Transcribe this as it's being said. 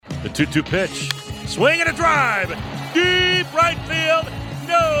The 2-2 pitch. Swing and a drive. Deep right field.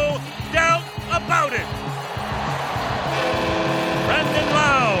 No doubt about it. Brendan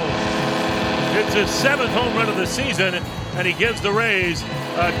Lau hits his 7th home run of the season, and he gives the Rays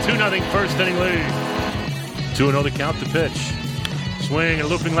a 2-0 first inning lead. 2-0 to count the pitch. Swing and a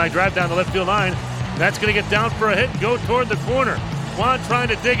looping line drive down the left field line. That's going to get down for a hit and go toward the corner. Juan trying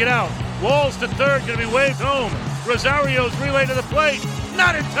to dig it out. Walls to third, going to be waved home. Rosario's relay to the plate.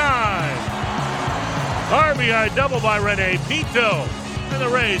 Not in time. RBI double by Rene Pinto. And the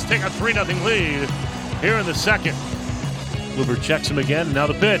Rays take a 3-0 lead here in the second. Kluber checks him again. Now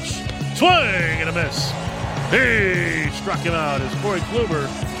the pitch. Swing and a miss. He struck him out as Corey Kluber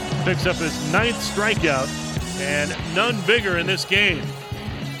picks up his 9th strikeout, and none bigger in this game.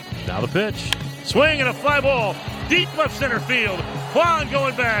 Now the pitch. Swing and a fly ball. Deep left center field. Juan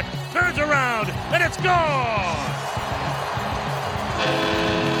going back. Turns around, and it's gone.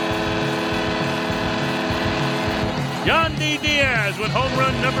 Yandy Diaz with home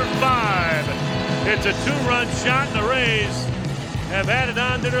run number 5. It's a 2-run shot, and the Rays have added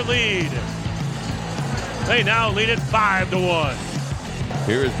on to their lead. They now lead it 5-1.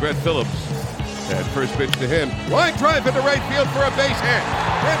 Here is Brett Phillips. That first pitch to him. Line drive into right field for a base hit.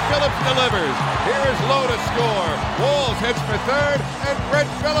 Brett Phillips delivers. Here is Lowe to score. Walls hits for third, and Brett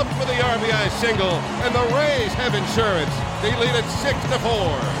Phillips with the RBI single. And the Rays have insurance. They lead it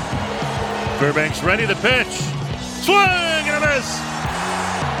 6-4. Fairbanks ready to pitch. Swing and a miss.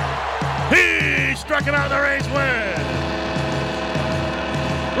 He struck him out. The Rays win.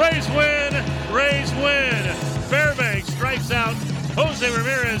 Rays win. Rays win. Fairbanks strikes out Jose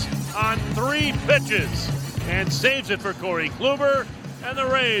Ramirez on 3 pitches and saves it for Corey Kluber. And the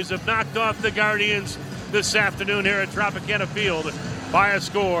Rays have knocked off the Guardians this afternoon here at Tropicana Field by a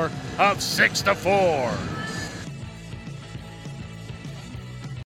score of 6-4.